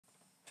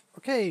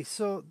Okay,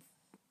 so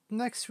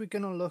next we're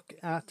going to look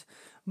at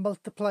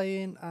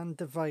multiplying and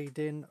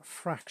dividing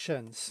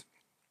fractions.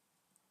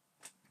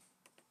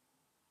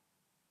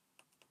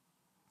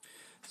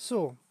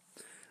 So,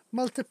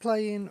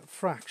 multiplying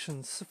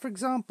fractions. So for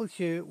example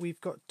here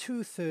we've got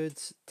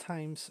 2/3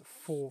 times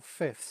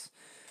 4/5.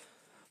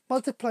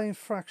 Multiplying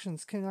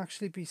fractions can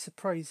actually be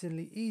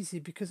surprisingly easy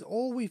because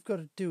all we've got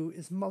to do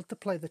is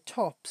multiply the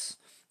tops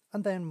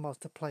and then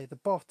multiply the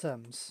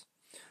bottoms.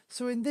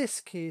 So in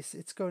this case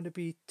it's going to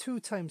be 2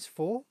 times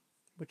 4,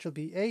 which will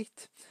be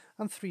 8,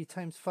 and 3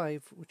 times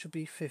 5, which will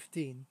be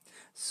 15.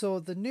 So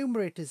the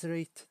numerators are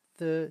 8,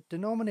 the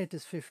denominator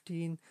is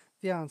 15,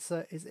 the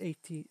answer is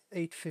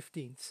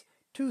 8/15.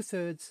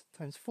 2/3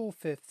 times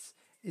 4/5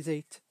 is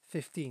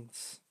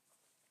 8/15.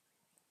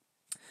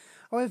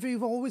 However,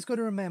 you've always got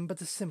to remember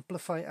to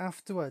simplify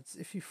afterwards.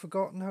 If you've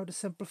forgotten how to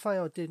simplify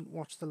or didn't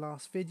watch the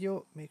last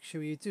video, make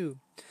sure you do.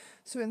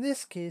 So in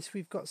this case,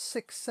 we've got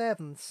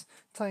 6/7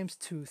 times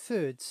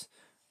 2/3.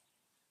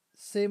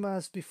 Same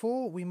as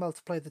before, we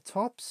multiply the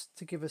tops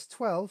to give us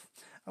 12,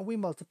 and we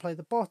multiply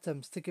the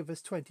bottoms to give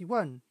us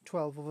 21.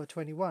 12 over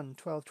 21,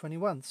 12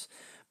 21ths.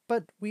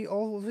 But we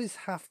always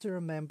have to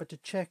remember to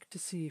check to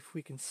see if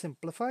we can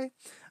simplify,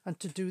 and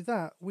to do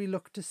that we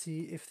look to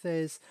see if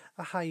there's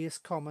a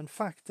highest common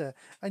factor,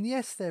 and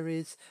yes there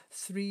is.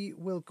 3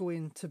 will go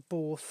into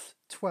both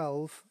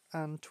 12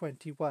 and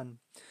 21.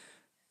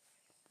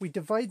 We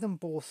divide them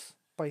both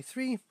by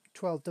 3.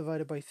 12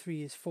 divided by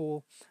 3 is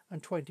 4,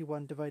 and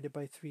 21 divided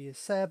by 3 is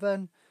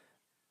 7.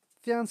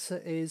 The answer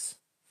is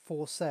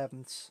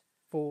 4/7,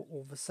 4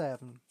 over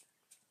 7.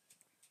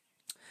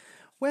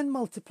 When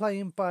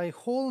multiplying by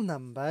whole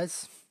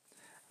numbers,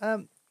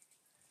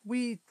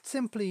 we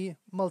simply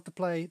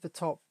multiply the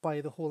top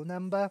by the whole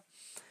number.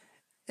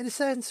 In a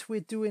sense, we're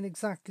doing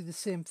exactly the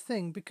same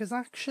thing because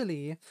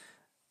actually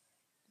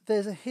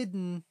there's a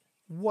hidden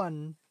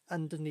 1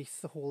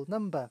 underneath the whole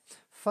number.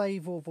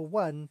 5 over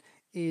 1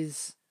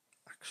 is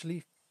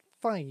actually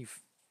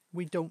 5.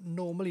 We don't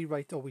normally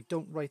write, or we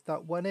don't write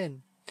that 1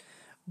 in.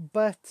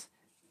 But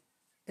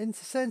in a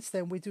sense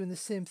then we're doing the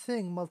same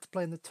thing,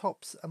 multiplying the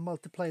tops and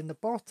multiplying the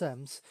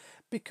bottoms,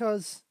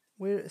 because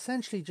we're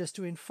essentially just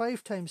doing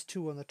 5 times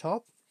 2 on the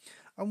top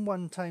and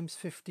 1 times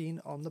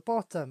 15 on the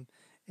bottom.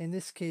 In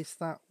this case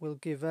that will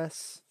give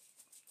us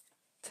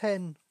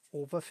 10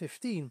 over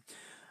 15.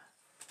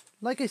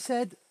 Like I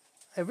said,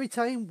 every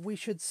time we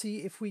should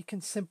see if we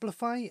can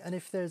simplify and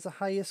if there's a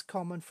highest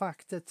common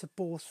factor to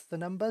both the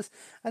numbers,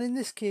 and in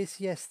this case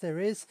yes there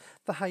is.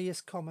 The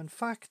highest common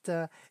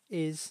factor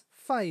is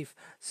 5,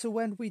 so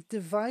when we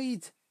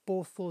divide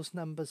both those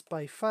numbers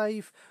by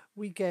 5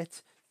 we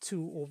get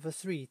 2 over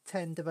 3.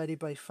 10 divided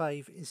by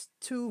 5 is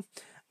 2,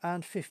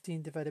 and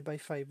 15 divided by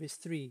 5 is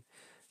 3,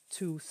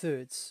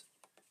 2/3.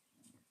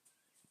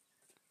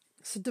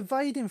 So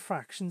dividing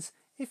fractions,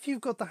 if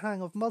you've got the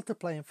hang of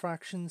multiplying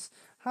fractions,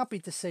 happy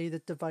to say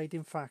that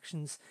dividing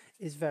fractions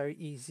is very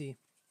easy.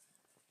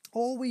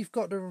 All we've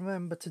got to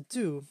remember to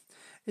do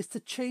is to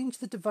change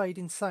the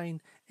dividing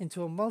sign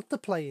into a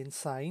multiplying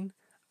sign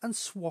and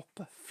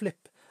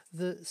flip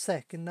the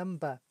second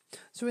number.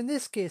 So in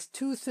this case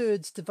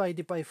 2/3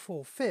 divided by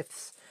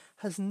 4/5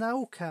 has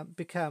now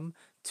become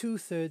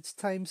 2/3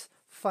 times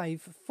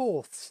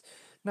 5/4.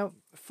 Now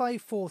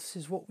 5/4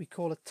 is what we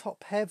call a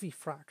top heavy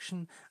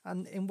fraction,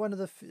 and in one of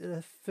the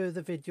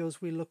further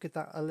videos we'll look at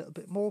that a little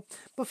bit more,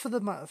 but for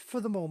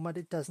the moment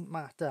it doesn't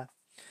matter.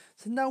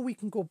 So now we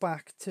can go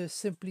back to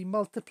simply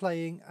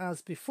multiplying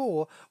as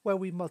before, where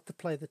we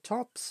multiply the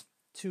tops,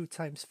 2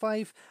 times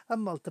 5,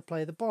 and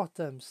multiply the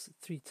bottoms,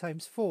 3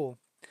 times 4.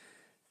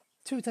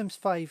 2 times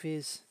 5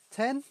 is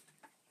 10,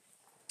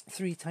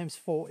 3 times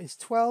 4 is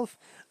 12,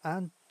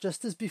 and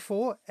just as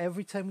before,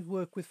 every time we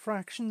work with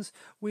fractions,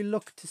 we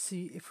look to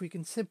see if we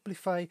can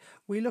simplify.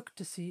 We look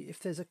to see if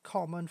there's a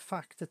common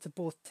factor to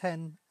both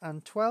 10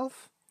 and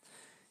 12.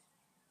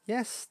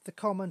 Yes, the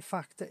common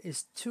factor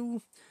is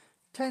 2.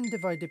 10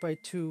 divided by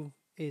 2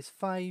 is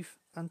 5,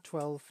 and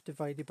 12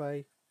 divided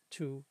by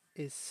 2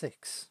 is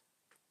 6.